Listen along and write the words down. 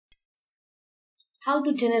how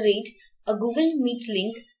to generate a Google Meet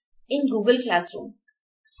link in Google Classroom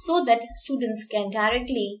so that students can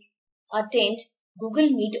directly attend Google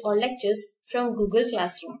Meet or lectures from Google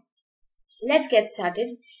Classroom. Let's get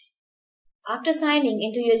started. After signing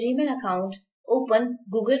into your Gmail account, open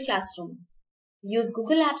Google Classroom. Use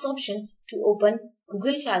Google Apps option to open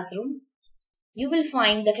Google Classroom. You will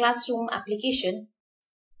find the Classroom application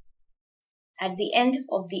at the end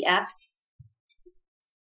of the apps.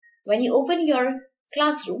 When you open your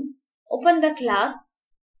Classroom, open the class.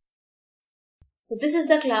 So this is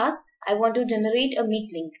the class. I want to generate a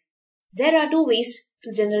Meet link. There are two ways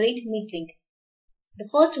to generate Meet link. The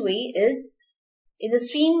first way is in the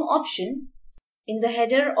stream option. In the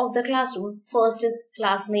header of the classroom, first is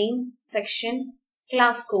class name, section,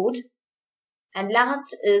 class code, and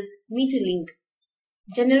last is Meet link.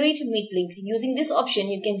 Generate Meet link. Using this option,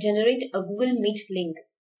 you can generate a Google Meet link.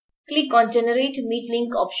 Click on Generate Meet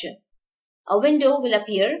link option. A window will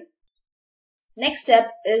appear. Next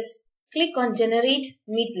step is click on Generate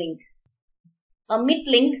Meet link. A Meet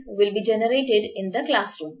link will be generated in the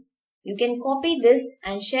classroom. You can copy this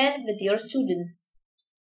and share with your students.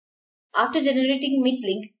 After generating Meet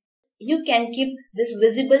link, you can keep this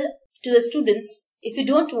visible to the students. If you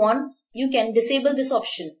don't want, you can disable this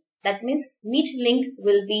option. That means Meet link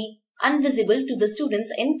will be invisible to the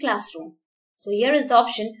students in classroom. So here is the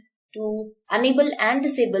option to enable and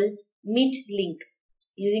disable Meet link.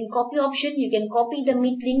 Using copy option, you can copy the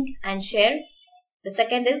Meet link and share. The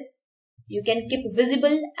second is you can keep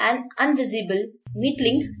visible and invisible Meet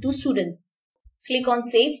link to students. Click on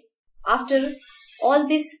Save. After all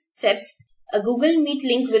these steps, a Google Meet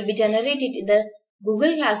link will be generated in the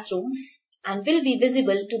Google Classroom and will be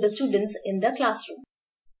visible to the students in the classroom.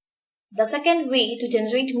 The second way to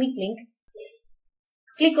generate Meet link,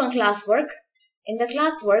 click on Classwork. In the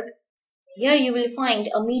Classwork, here you will find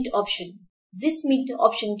a Meet option. This Meet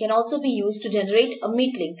option can also be used to generate a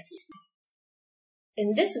Meet link.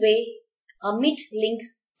 In this way, a Meet link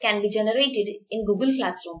can be generated in Google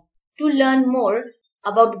Classroom. To learn more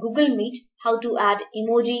about Google Meet, how to add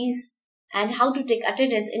emojis and how to take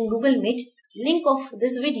attendance in Google Meet, link of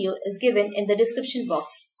this video is given in the description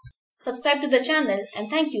box. Subscribe to the channel and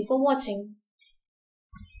thank you for watching.